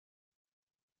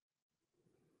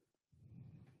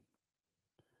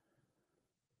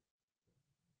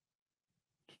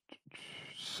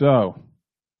So,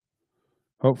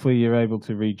 hopefully you're able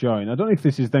to rejoin. I don't know if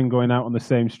this is then going out on the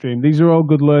same stream. These are all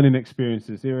good learning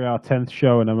experiences. Here we are, 10th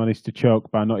show, and I managed to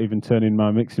choke by not even turning my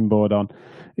mixing board on.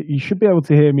 You should be able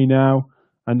to hear me now,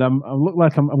 and I look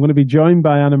like I'm going to be joined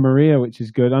by Anna Maria, which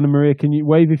is good. Anna Maria, can you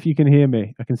wave if you can hear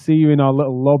me? I can see you in our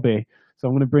little lobby, so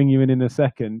I'm going to bring you in a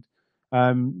second.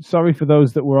 Sorry for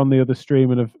those that were on the other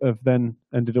stream and have then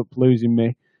ended up losing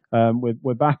me.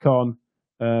 We're back on.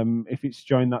 If it's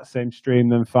joined that same stream,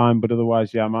 then fine. But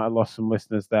otherwise, yeah, I might have lost some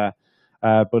listeners there.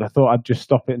 But I thought I'd just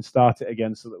stop it and start it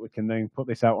again so that we can then put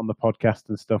this out on the podcast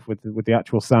and stuff with the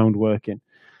actual sound working.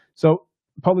 So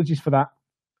apologies for that.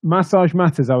 Massage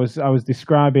Matters. I was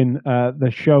describing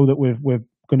the show that we're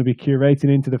going to be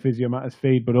curating into the Physio Matters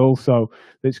feed, but also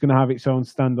that it's going to have its own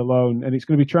standalone, and it's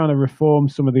going to be trying to reform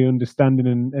some of the understanding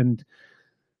and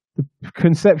the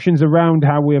conceptions around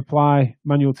how we apply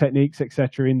manual techniques,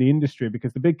 etc., in the industry,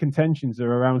 because the big contentions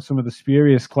are around some of the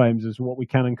spurious claims as what we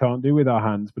can and can't do with our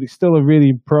hands. But it's still a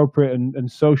really appropriate and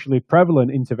socially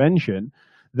prevalent intervention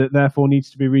that therefore needs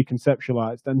to be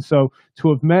reconceptualized. And so to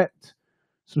have met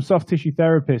some soft tissue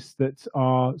therapists that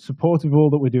are supportive of all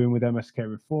that we're doing with MSK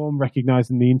reform,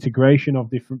 recognizing the integration of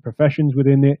different professions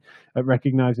within it,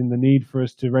 recognizing the need for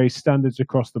us to raise standards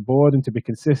across the board and to be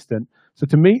consistent. So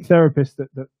to meet therapists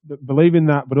that believe in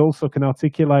that, but also can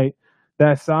articulate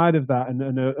their side of that and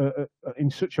in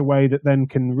such a way that then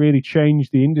can really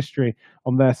change the industry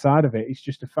on their side of it, it's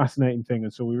just a fascinating thing.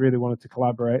 And so we really wanted to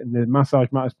collaborate, and the Massage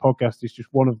Matters podcast is just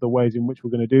one of the ways in which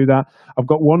we're going to do that. I've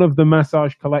got one of the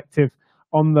Massage Collective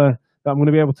that I'm going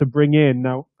to be able to bring in.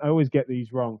 Now, I always get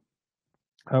these wrong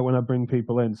when I bring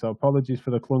people in, so apologies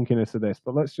for the clunkiness of this,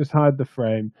 but let's just hide the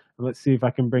frame and let's see if I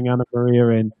can bring Anna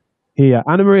Maria in here.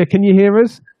 Anna Maria, can you hear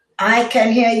us? I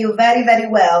can hear you very, very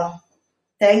well.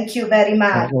 Thank you very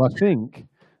much. Well, I think,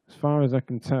 as far as I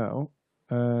can tell,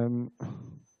 I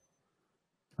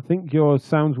think your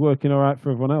sound's working all right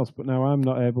for everyone else, but now I'm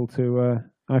not able to,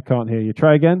 I can't hear you.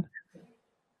 Try again.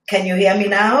 Can you hear me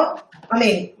now? I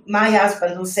mean, my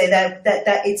husband will say that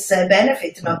it's a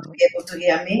benefit not to be able to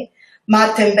hear me.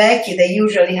 Matt and Becky, they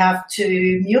usually have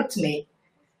to mute me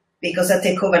because I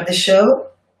take over the show.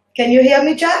 Can you hear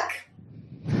me, Jack?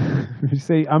 You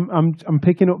see, I'm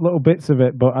picking up little bits of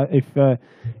it, but if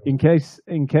in case,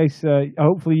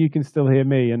 hopefully you can still hear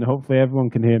me, and hopefully everyone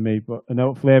can hear me, and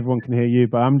hopefully everyone can hear you.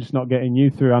 But I'm just not getting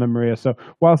you through, Anna Maria. So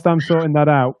whilst I'm sorting that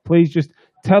out, please just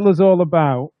tell us all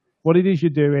about what it is you're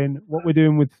doing, what we're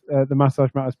doing with the Massage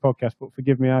Matters podcast. But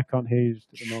forgive me, I can't hear you just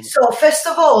at the moment. So first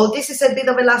of all, this is a bit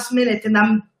of a last minute, and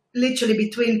I'm literally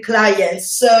between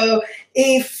clients. So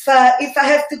if I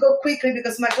have to go quickly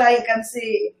because my client comes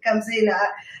in,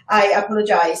 I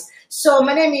apologize. So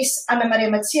my name is Anna Maria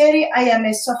Mazzieri. I am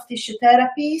a soft tissue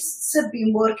therapist. I've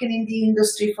been working in the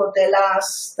industry for the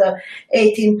last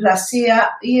 18 plus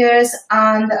years,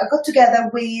 and I got together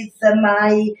with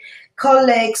my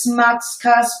colleagues Max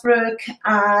Karsbrook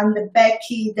and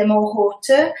Becky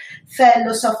Demohorter,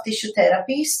 fellow soft tissue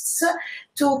therapists,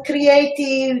 to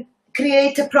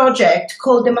create a project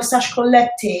called the Massage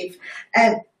Collective.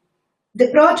 And the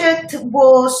project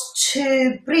was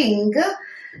to bring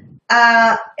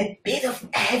a bit of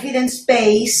evidence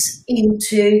base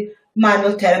into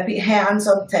manual therapy,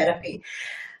 hands-on therapy.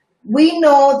 We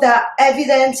know that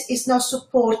evidence is not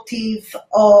supportive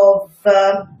of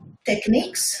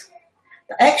techniques.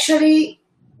 Actually,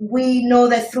 we know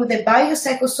that through the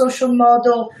biopsychosocial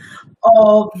model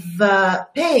of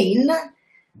pain,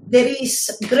 there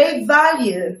is great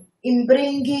value in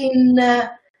bringing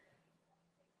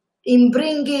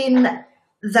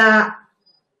the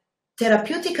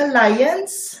therapeutic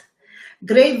alliance,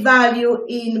 great value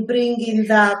in bringing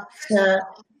that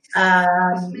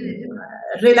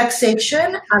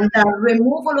relaxation and the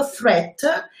removal of threat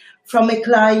from a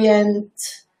client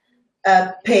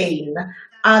pain.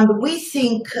 And we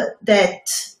think that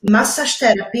massage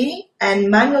therapy and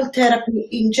manual therapy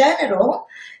in general,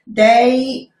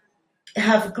 they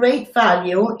have great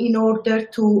value in order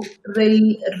to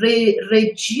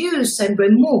reduce and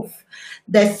remove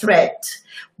the threat.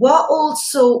 What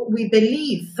also we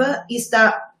believe is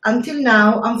that until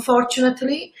now,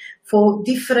 unfortunately, for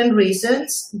different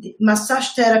reasons, massage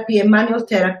therapy and manual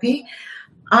therapy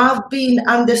have been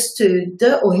understood,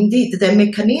 or indeed the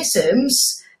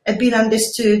mechanisms have been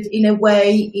understood in a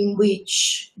way in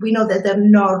which we know that they're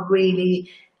not really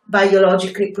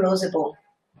biologically plausible.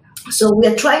 So we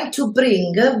are trying to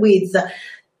bring with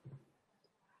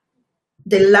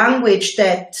the language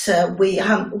that we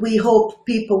hope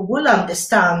people will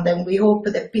understand, and we hope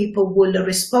that people will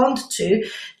respond to,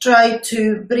 try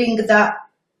to bring that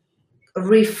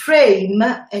reframe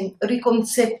and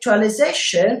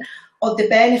reconceptualization of the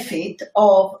benefit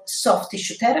of soft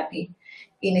tissue therapy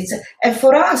in itself. And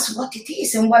for us, what it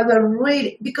is and why we're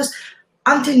really, because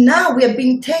until now we have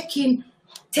been taking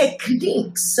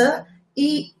techniques,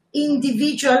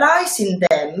 individualizing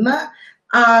them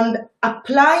and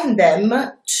applying them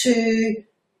to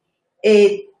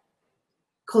a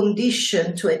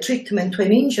condition, to a treatment, to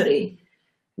an injury.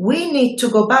 We need to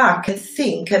go back and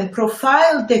think and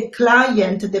profile the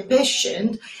client, the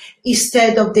patient,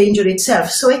 instead of the injury itself.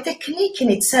 So a technique in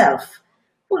itself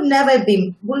will never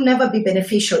be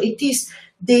beneficial. It is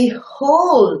the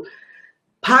whole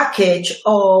package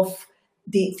of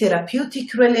the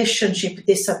therapeutic relationship,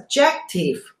 the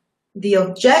subjective, the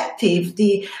objective,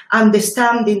 the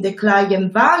understanding the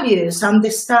client values,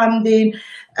 understanding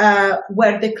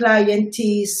where the client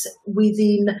is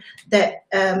within the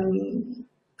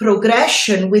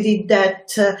progression, within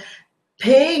that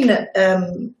pain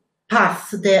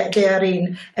path they are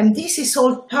in. And this is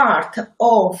all part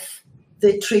of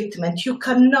the treatment. We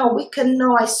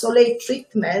cannot isolate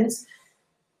treatments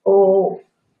or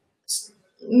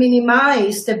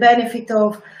minimize the benefit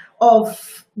of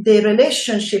the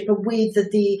relationship with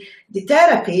the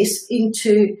therapist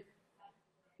into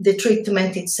the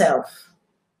treatment itself.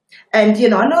 And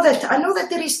I know that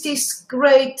there is this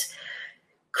great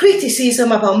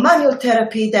criticism about manual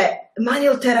therapy, that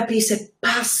manual therapy is a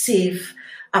passive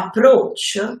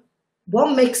approach.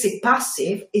 What makes it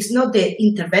passive is not the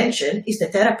intervention, it's the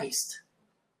therapist.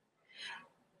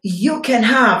 You can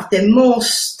have the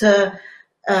most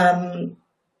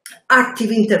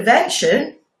active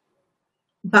intervention,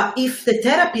 but if the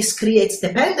therapist creates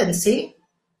dependency,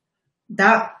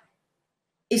 that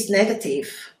is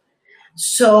negative.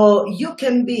 So you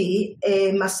can be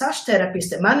a massage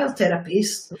therapist, a manual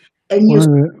therapist, and you.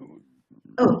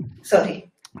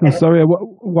 Sorry. I'm sorry.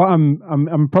 What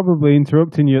I'm probably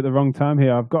interrupting you at the wrong time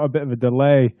here. I've got a bit of a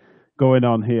delay going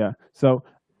on here. So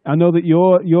I know that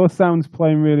your sound's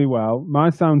playing really well. My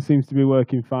sound seems to be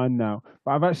working fine now.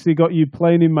 But I've actually got you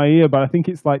playing in my ear, but I think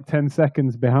it's like 10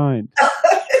 seconds behind.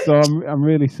 So I'm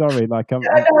really sorry. Like I'm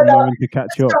having to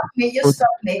catch up. You stop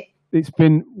me. It's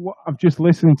been what I've just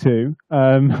listened to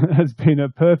has been a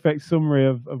perfect summary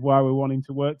of why we're wanting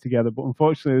to work together. But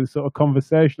unfortunately, the sort of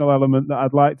conversational element that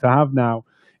I'd like to have now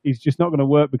is just not going to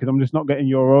work because I'm just not getting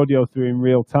your audio through in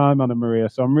real time, Anna Maria.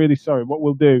 So I'm really sorry. What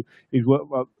we'll do is,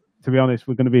 to be honest,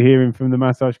 we're going to be hearing from the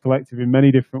Massage Collective in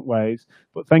many different ways.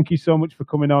 But thank you so much for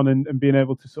coming on and being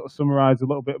able to sort of summarize a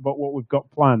little bit about what we've got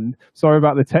planned. Sorry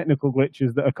about the technical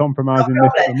glitches that are compromising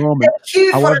this at the moment.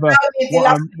 However,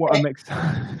 what I'm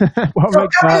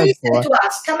excited for.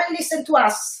 Come and listen to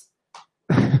us.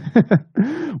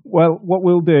 Well, what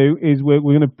we'll do is we're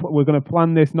going to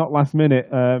plan this not last minute.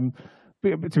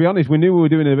 But to be honest, we knew we were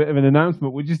doing a bit of an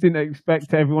announcement. We just didn't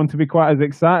expect everyone to be quite as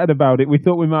excited about it. We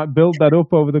thought we might build that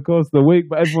up over the course of the week,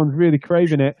 but everyone's really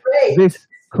craving it. This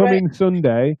coming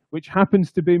Sunday, which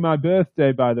happens to be my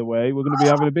birthday, by the way, we're going to be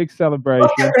having a big celebration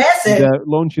and,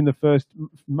 launching the first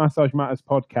Massage Matters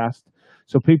podcast.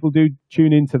 So people do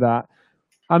tune into that.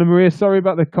 Anna Maria, sorry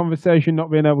about the conversation not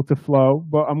being able to flow,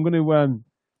 but I'm going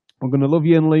to love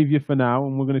you and leave you for now,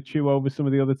 and we're going to chew over some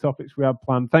of the other topics we had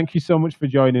planned. Thank you so much for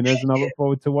joining us, and I look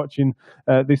forward to watching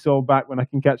this all back when I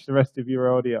can catch the rest of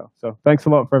your audio. So thanks a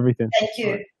lot for everything. Thank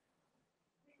you.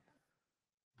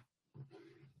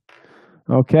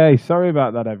 Okay, sorry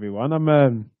about that, everyone.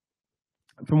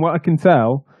 From what I can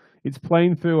tell, it's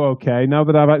playing through okay. Now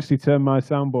that I've actually turned my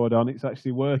soundboard on, it's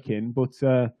actually working, but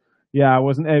yeah, I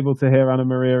wasn't able to hear Anna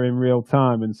Maria in real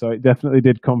time, and so it definitely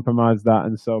did compromise that.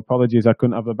 And so apologies, I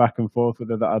couldn't have a back and forth with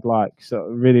her that I'd like. So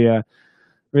really,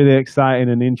 really exciting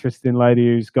and interesting lady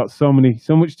who's got so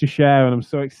much to share, and I'm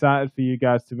so excited for you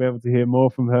guys to be able to hear more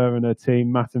from her and her team,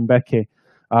 Matt and Becky.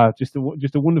 Just a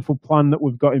wonderful plan that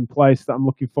we've got in place that I'm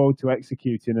looking forward to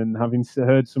executing, and having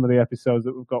heard some of the episodes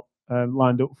that we've got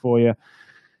lined up for you.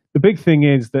 The big thing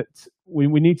is that we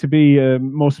need to be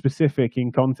more specific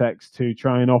in context to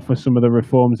try and offer some of the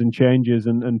reforms and changes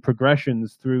and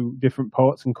progressions through different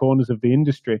parts and corners of the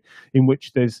industry in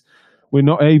which we're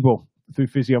not able, through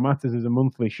Physio Matters as a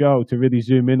monthly show, to really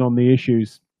zoom in on the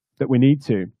issues that we need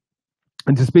to,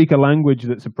 and to speak a language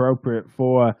that's appropriate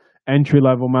for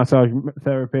entry-level massage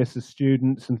therapists as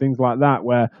students and things like that,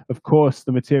 where, of course,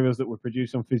 the materials that we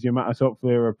produce on Physio Matters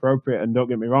hopefully are appropriate. And don't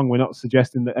get me wrong, we're not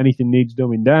suggesting that anything needs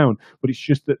dumbing down, but it's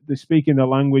just that speaking the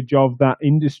language of that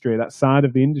industry, that side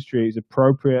of the industry, is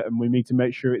appropriate, and we need to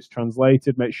make sure it's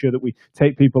translated, make sure that we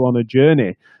take people on a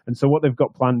journey. And so what they've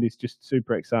got planned is just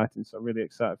super exciting. So I'm really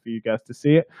excited for you guys to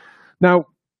see it. Now,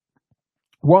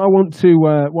 what I want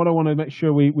to make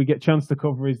sure we get a chance to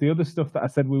cover is the other stuff that I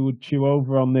said we would chew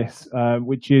over on this,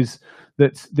 which is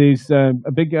that there's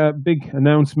a big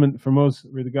announcement from us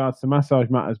with regards to Massage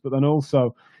Matters, but then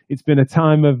also it's been a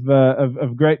time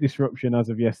of great disruption as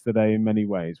of yesterday in many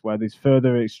ways, where there's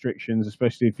further restrictions,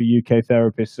 especially for UK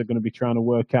therapists, are going to be trying to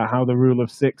work out how the rule of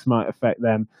six might affect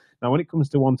them. Now, when it comes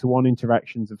to one-to-one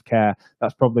interactions of care,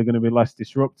 that's probably going to be less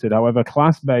disrupted. However,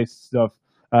 class-based stuff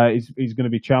is going to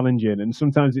be challenging. And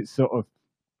sometimes it's sort of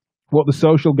what the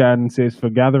social guidance is for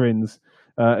gatherings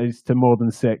is to more than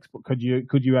six. But could you,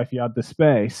 if you had the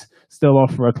space, still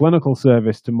offer a clinical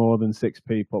service to more than six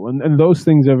people? And those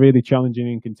things are really challenging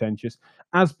and contentious.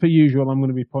 As per usual, I'm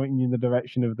going to be pointing you in the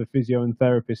direction of the physio and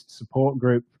therapist support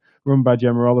group run by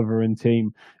Gemma Oliver and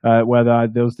team, where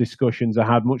those discussions are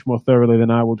had much more thoroughly than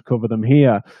I would cover them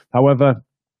here. However,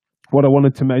 what I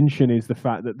wanted to mention is the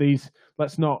fact that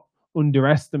let's not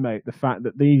underestimate the fact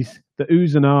that the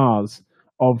oohs and ahs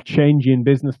of changing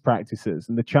business practices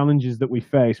and the challenges that we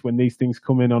face when these things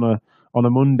come in on a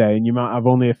Monday, and you might have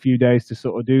only a few days to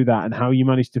sort of do that, and how you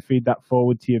manage to feed that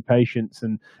forward to your patients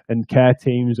and care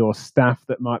teams or staff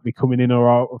that might be coming in or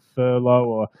out of furlough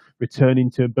or returning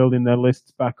to building their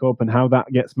lists back up, and how that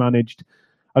gets managed.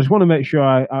 I just want to make sure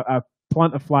I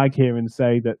plant a flag here and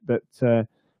say that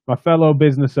my fellow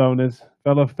business owners,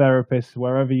 fellow therapists,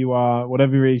 wherever you are,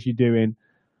 whatever it is you're doing,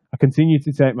 I continue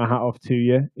to take my hat off to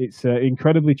you. It's an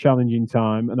incredibly challenging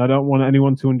time, and I don't want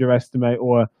anyone to underestimate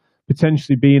or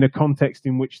potentially be in a context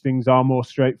in which things are more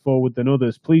straightforward than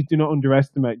others. Please do not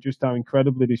underestimate just how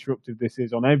incredibly disruptive this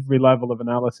is on every level of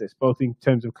analysis, both in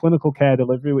terms of clinical care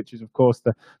delivery, which is, of course,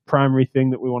 the primary thing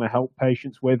that we want to help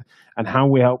patients with, and how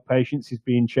we help patients is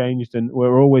being changed, and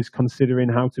we're always considering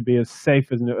how to be as safe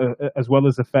as well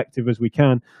as effective as we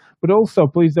can. But also,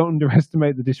 please don't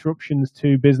underestimate the disruptions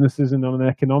to businesses and on an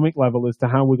economic level as to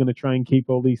how we're going to try and keep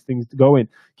all these things going,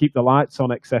 keep the lights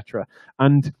on, etc.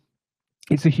 And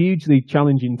it's a hugely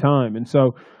challenging time. And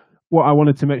so what I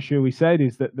wanted to make sure we said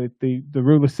is that the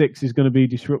rule of six is going to be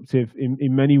disruptive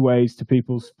in many ways to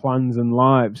people's plans and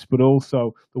lives, but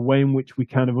also the way in which we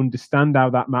kind of understand how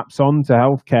that maps onto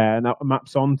healthcare and that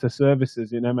maps onto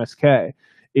services in MSK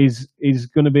is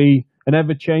going to be an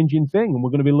ever-changing thing, and we're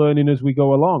going to be learning as we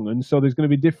go along. And so there's going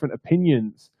to be different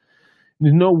opinions.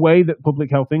 There's no way that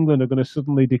Public Health England are going to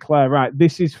suddenly declare, right,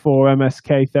 this is for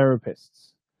MSK therapists.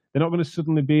 They're not going to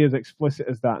suddenly be as explicit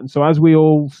as that. And so as we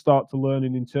all start to learn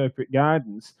and interpret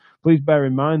guidance, please bear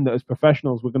in mind that as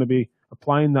professionals, we're going to be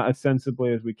applying that as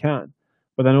sensibly as we can,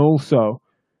 but then also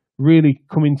really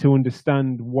coming to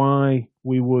understand why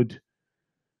we would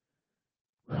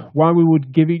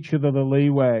give each other the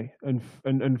leeway and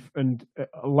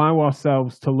allow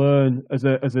ourselves to learn as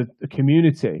a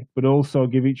community, but also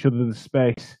give each other the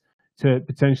space to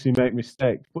potentially make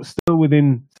mistakes, but still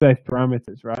within safe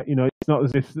parameters, right? You know, it's not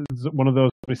as if one of those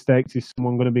mistakes is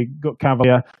someone going to be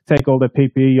cavalier, take all their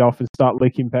PPE off and start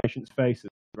licking patients'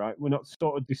 faces, right? We're not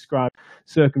sort of describe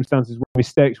circumstances where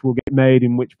mistakes will get made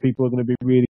in which people are going to be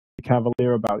really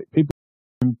cavalier about it. People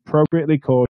are appropriately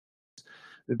cautious,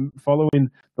 following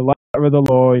the letter of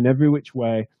the law in every which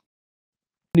way.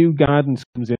 New guidance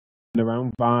comes in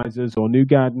around visors, or new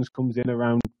guidance comes in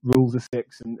around rules of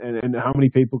six and how many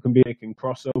people can be in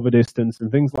crossover distance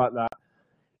and things like that.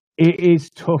 It is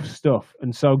tough stuff.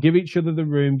 And so give each other the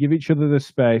room, give each other the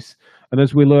space. And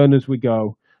as we learn as we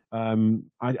go,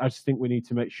 I just think we need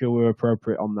to make sure we're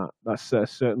appropriate on that. That's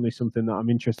certainly something that I'm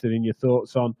interested in your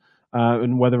thoughts on,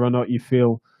 and whether or not you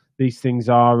feel these things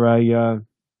are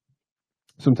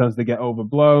sometimes they get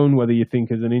overblown, whether you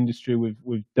think as an industry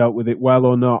we've dealt with it well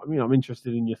or not. You know, I'm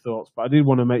interested in your thoughts, but I did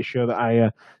want to make sure that I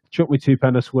chuck my two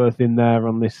pennies worth in there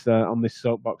on this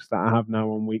soapbox that I have now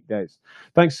on weekdays.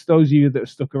 Thanks to those of you that have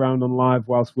stuck around on live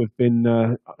whilst we've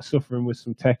been suffering with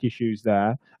some tech issues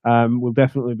there. We'll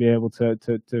definitely be able to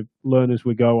learn as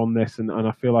we go on this, and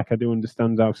I feel like I do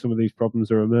understand how some of these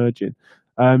problems are emerging.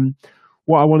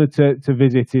 What I wanted to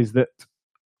visit is that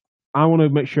I want to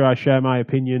make sure I share my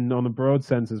opinion on a broad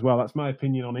sense as well. That's my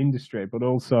opinion on industry, but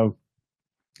also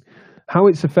how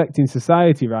it's affecting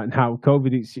society right now.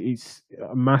 COVID is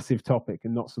a massive topic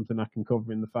and not something I can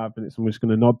cover in the 5 minutes. I'm just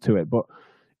going to nod to it, but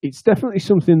it's definitely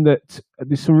something that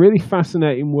there's some really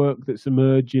fascinating work that's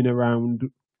emerging around.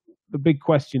 The big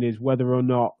question is whether or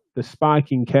not the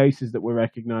spike in cases that we're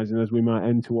recognizing as we might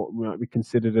enter what might be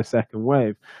considered a second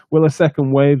wave. Will a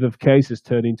second wave of cases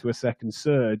turn into a second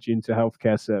surge into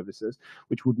healthcare services,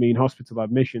 which would mean hospital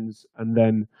admissions and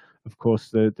then, of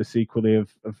course, the sequelae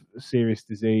of serious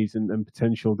disease and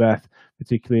potential death,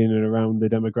 particularly in and around the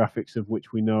demographics of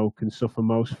which we know can suffer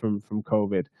most from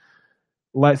COVID.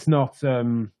 Let's not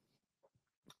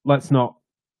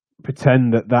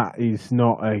pretend that that is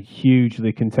not a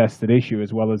hugely contested issue,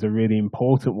 as well as a really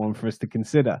important one for us to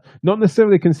consider. Not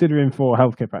necessarily considering for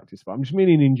healthcare practice, but I'm just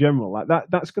meaning in general. Like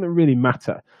that's going to really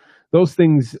matter. Those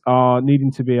things are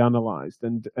needing to be analysed,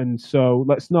 and so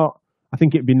let's not. I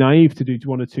think it'd be naive to do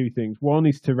one or two things. One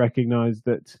is to recognise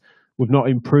that we've not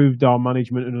improved our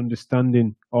management and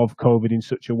understanding of COVID in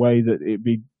such a way that it'd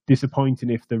be disappointing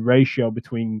if the ratio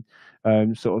between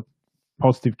sort of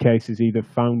positive cases either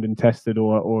found and tested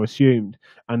or assumed,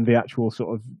 and the actual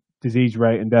sort of disease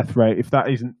rate and death rate, if that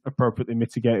isn't appropriately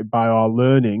mitigated by our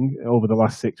learning over the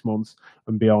last 6 months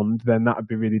and beyond, then that would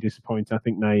be really disappointing, I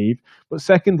think naive. But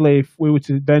secondly, if we were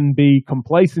to then be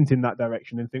complacent in that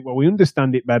direction and think, well, we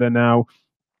understand it better now,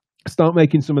 start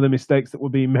making some of the mistakes that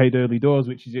were being made early doors,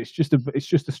 which is it's just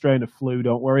a strain of flu,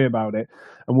 don't worry about it,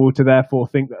 and we were to therefore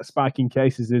think that a spike in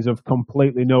cases is of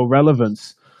completely no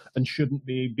relevance and shouldn't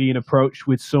be being approached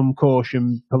with some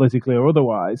caution, politically or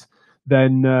otherwise,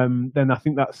 then I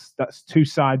think that's two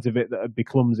sides of it that would be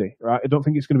clumsy, right? I don't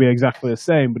think it's going to be exactly the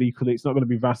same, but equally it's not going to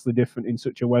be vastly different in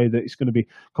such a way that it's going to be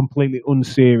completely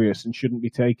unserious and shouldn't be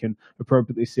taken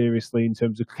appropriately seriously in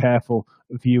terms of careful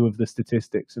view of the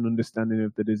statistics and understanding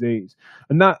of the disease.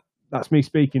 And that's me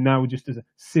speaking now just as a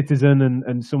citizen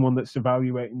and someone that's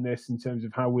evaluating this in terms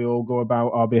of how we all go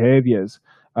about our behaviours.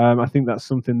 I think that's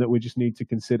something that we just need to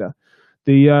consider.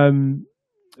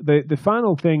 The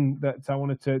final thing that I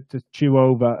wanted to chew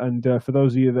over, and for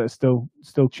those of you that are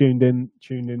still tuned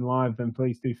in live, then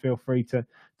please do feel free to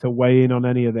weigh in on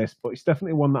any of this. But it's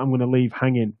definitely one that I'm going to leave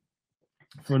hanging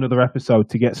for another episode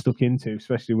to get stuck into,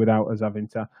 especially without us having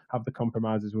to have the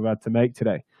compromises we've had to make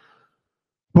today.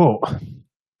 But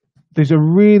there's a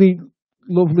really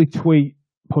lovely tweet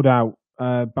put out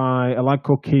by a lad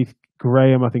called Keith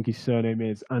Graham, I think his surname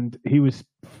is, and he was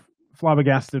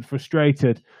flabbergasted,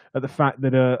 frustrated at the fact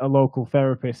that a local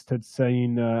therapist had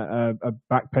seen a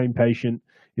back pain patient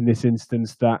in this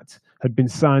instance that had been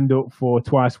signed up for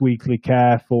twice weekly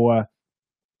care for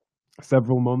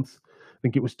several months. I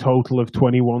think it was total of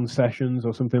 21 sessions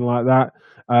or something like that.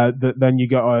 That then you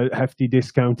got a hefty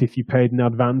discount if you paid in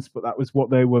advance, but that was what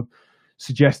they were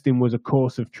suggesting was a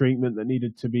course of treatment that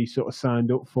needed to be sort of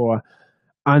signed up for.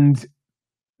 And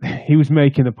he was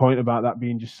making a point about that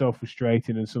being just so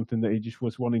frustrating and something that he just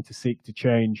was wanting to seek to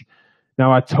change.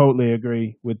 Now, I totally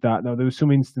agree with that. Now, there were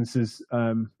some instances,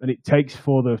 and it takes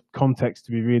for the context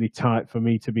to be really tight for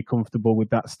me to be comfortable with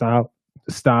that style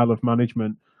of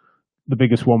management. The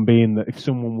biggest one being that if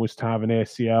someone was to have an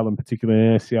ACL, and particularly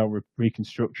an ACL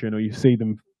reconstruction, or you see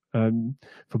them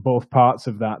for both parts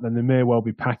of that, then there may well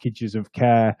be packages of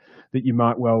care that you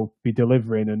might well be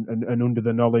delivering and under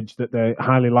the knowledge that they're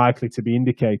highly likely to be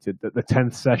indicated, that the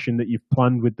 10th session that you've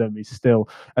planned with them is still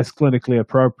as clinically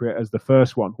appropriate as the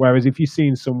first one. Whereas if you've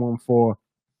seen someone for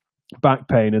back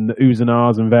pain and the oohs and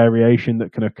ahs and variation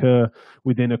that can occur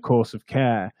within a course of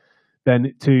care,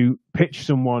 then to pitch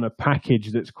someone a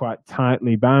package that's quite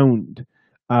tightly bound,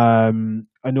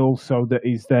 and also that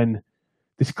is then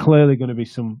there's clearly going to be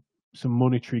some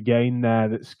monetary gain there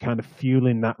that's kind of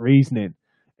fueling that reasoning.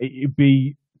 It'd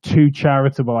be too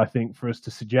charitable, I think, for us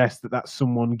to suggest that that's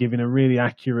someone giving a really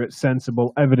accurate,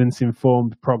 sensible,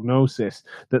 evidence-informed prognosis,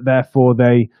 that therefore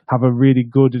they have a really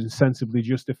good and sensibly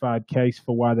justified case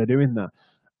for why they're doing that.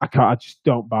 I just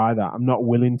don't buy that. I'm not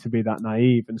willing to be that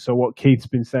naive. And so what Keith's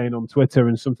been saying on Twitter,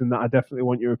 and something that I definitely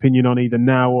want your opinion on either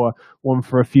now or one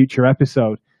for a future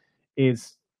episode,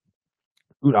 is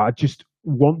I just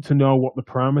want to know what the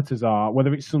parameters are,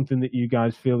 whether it's something that you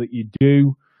guys feel that you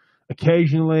do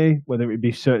occasionally, whether it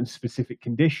be certain specific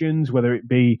conditions, whether it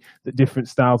be that different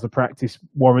styles of practice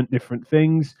warrant different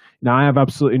things. Now, I have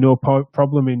absolutely no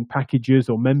problem in packages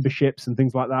or memberships and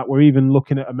things like that. We're even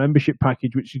looking at a membership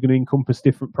package which is going to encompass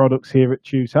different products here at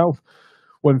Choose Health,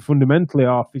 when fundamentally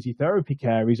our physiotherapy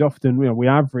care is often, we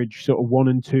average sort of 1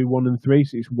 and 2, 1 and 3,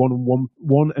 so it's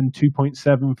 1 and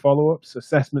 2.7 follow-ups.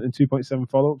 Assessment and 2.7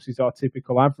 follow-ups is our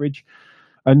typical average,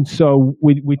 and so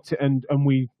we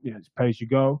it's pay as you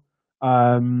go,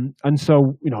 and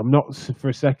so I'm not for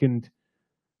a second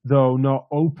though not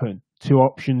open to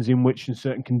options in which, in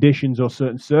certain conditions or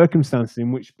certain circumstances,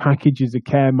 in which packages of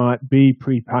care might be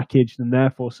pre-packaged and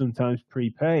therefore sometimes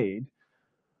prepaid.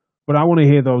 But I want to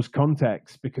hear those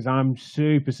contexts, because I'm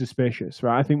super suspicious,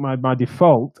 right? I think my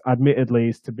default, admittedly,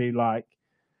 is to be like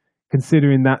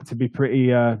considering that to be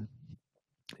pretty, I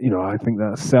think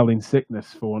that's selling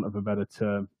sickness, for want of a better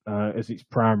term, as its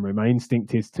primary. My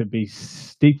instinct is to be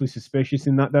deeply suspicious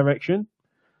in that direction.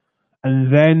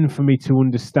 And then for me to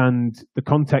understand the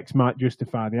context might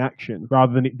justify the action,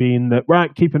 rather than it being that, right,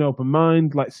 keep an open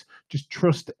mind, let's just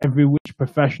trust every which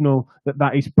professional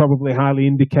that is probably highly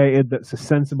indicated, that's a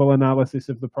sensible analysis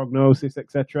of the prognosis,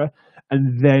 etc.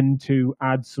 And then to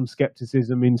add some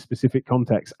skepticism in specific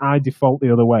contexts. I default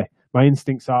the other way. My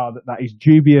instincts are that is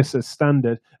dubious as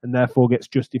standard and therefore gets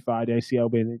justified,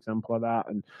 ACL being an example of that,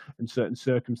 and certain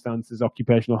circumstances,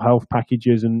 occupational health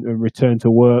packages and return to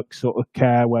work sort of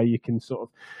care where you can sort of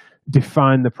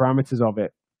define the parameters of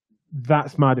it.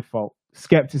 That's my default.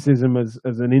 Skepticism as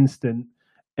an instinct,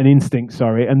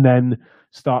 and then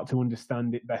start to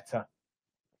understand it better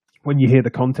when you hear the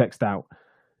context out.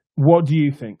 What do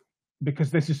you think?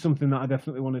 Because this is something that I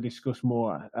definitely want to discuss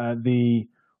more. The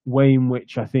way in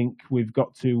which I think we've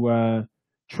got to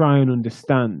try and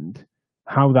understand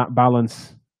how that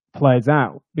balance plays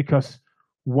out. Because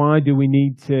why do we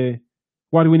need to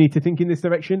think in this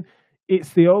direction?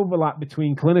 It's the overlap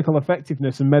between clinical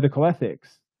effectiveness and medical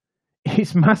ethics.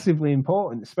 It's massively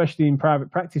important, especially in private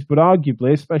practice, but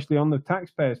arguably, especially on the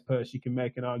taxpayer's purse, you can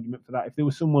make an argument for that. If there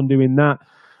was someone doing that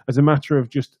as a matter of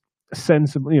just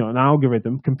sensible, an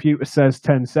algorithm, computer says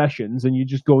 10 sessions and you're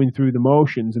just going through the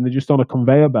motions and they're just on a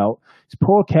conveyor belt, it's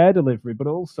poor care delivery, but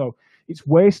also it's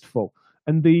wasteful.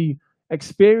 And the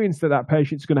experience that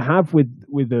patient's going to have with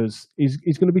us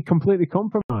is going to be completely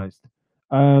compromised.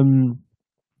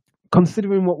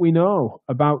 Considering what we know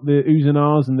about the oohs and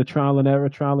ahs and the trial and error,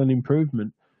 trial and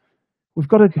improvement, we've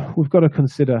got to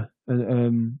consider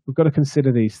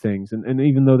these things, and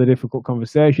even though they're difficult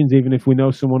conversations, even if we know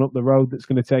someone up the road that's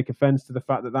going to take offence to the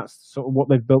fact that that's sort of what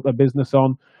they've built their business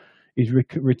on, is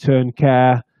return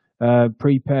care,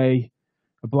 prepay,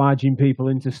 obliging people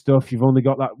into stuff. You've only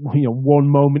got that one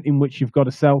moment in which you've got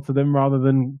to sell to them, rather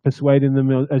than persuading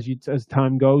them as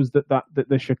time goes that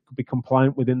they should be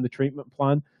compliant within the treatment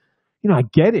plan. I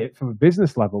get it from a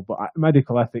business level, but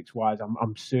medical ethics wise,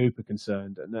 I'm super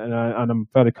concerned, and I'm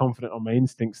fairly confident on my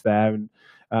instincts there, and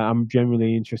I'm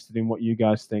genuinely interested in what you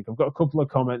guys think. I've got a couple of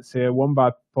comments here. One by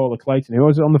Paula Clayton, who I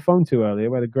was on the phone to earlier.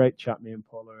 We had a great chat, me and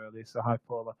Paula, earlier. So hi,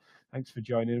 Paula. Thanks for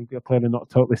joining. You're clearly not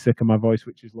totally sick of my voice,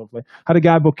 which is lovely. Had a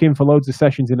guy book in for loads of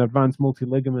sessions in advanced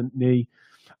multi-ligament knee.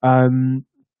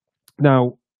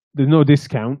 Now, there's no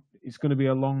discount. It's going to be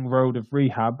a long road of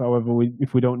rehab. However,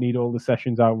 if we don't need all the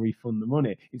sessions, I'll refund the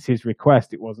money. It's his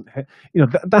request. It wasn't,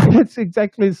 that's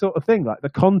exactly the sort of thing. Like, the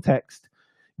context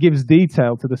gives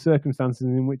detail to the circumstances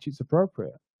in which it's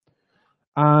appropriate,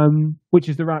 which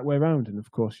is the right way around. And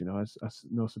of course, as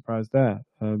no surprise there.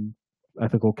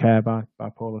 Ethical Care by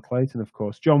Paula Clayton, of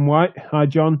course. John White. Hi,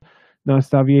 John. Nice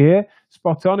to have you here.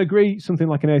 Spot on. Agree. Something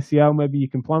like an ACL, maybe you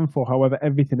can plan for. However,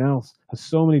 everything else has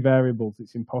so many variables,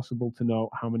 it's impossible to know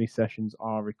how many sessions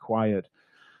are required.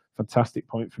 Fantastic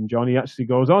point from John. He actually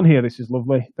goes on here. This is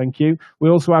lovely. Thank you. We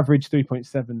also average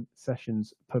 3.7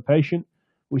 sessions per patient.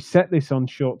 We set this on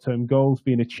short-term goals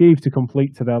being achieved to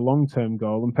complete to their long-term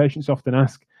goal. And patients often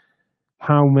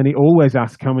always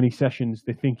ask how many sessions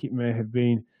they think it may have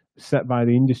been set by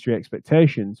the industry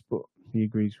expectations, but he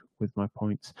agrees with my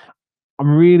points. I'm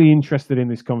really interested in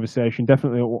this conversation,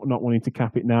 definitely not wanting to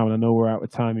cap it now, and I know we're out of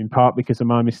time, in part because of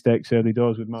my mistakes early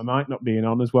doors with my mic not being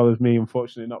on, as well as me,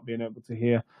 unfortunately, not being able to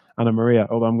hear Anna Maria,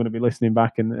 although I'm going to be listening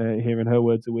back and hearing her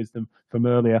words of wisdom from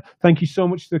earlier. Thank you so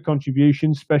much for the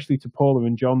contributions, especially to Paula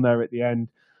and John there at the end.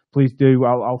 Please do,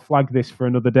 I'll flag this for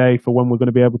another day for when we're going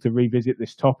to be able to revisit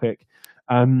this topic.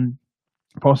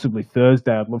 Possibly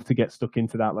Thursday. I'd love to get stuck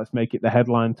into that. Let's make it the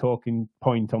headline talking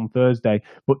point on Thursday.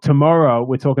 But tomorrow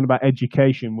we're talking about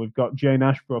education. We've got Jane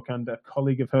Ashbrook and a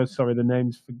colleague of hers, sorry, the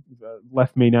name's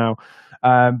left me now,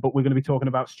 but we're going to be talking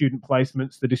about student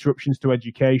placements, the disruptions to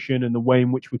education, and the way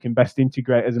in which we can best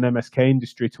integrate as an MSK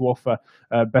industry to offer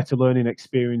better learning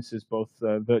experiences, both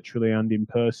virtually and in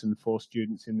person, for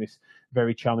students in this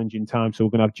very challenging time. So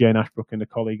we're going to have Jane Ashbrook and a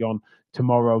colleague on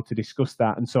tomorrow to discuss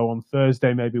that. And so on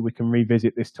Thursday, maybe we can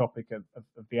revisit this topic of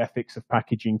the ethics of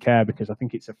packaging care, because I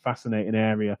think it's a fascinating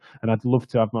area, and I'd love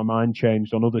to have my mind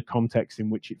changed on other contexts in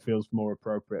which it feels more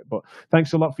appropriate. But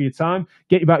thanks a lot for your time.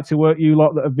 Get you back to work, you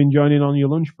lot that have been joining on your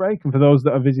lunch break. And for those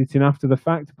that are visiting after the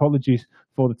fact, apologies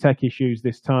for the tech issues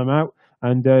this time out.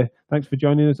 And thanks for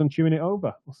joining us on Chewing It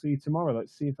Over. We'll see you tomorrow.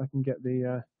 Let's see if I can get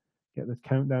the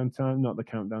countdown time, not the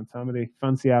countdown time, of the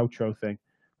fancy outro thing.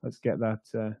 Let's get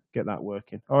that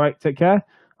working. All right, take care.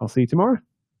 I'll see you tomorrow.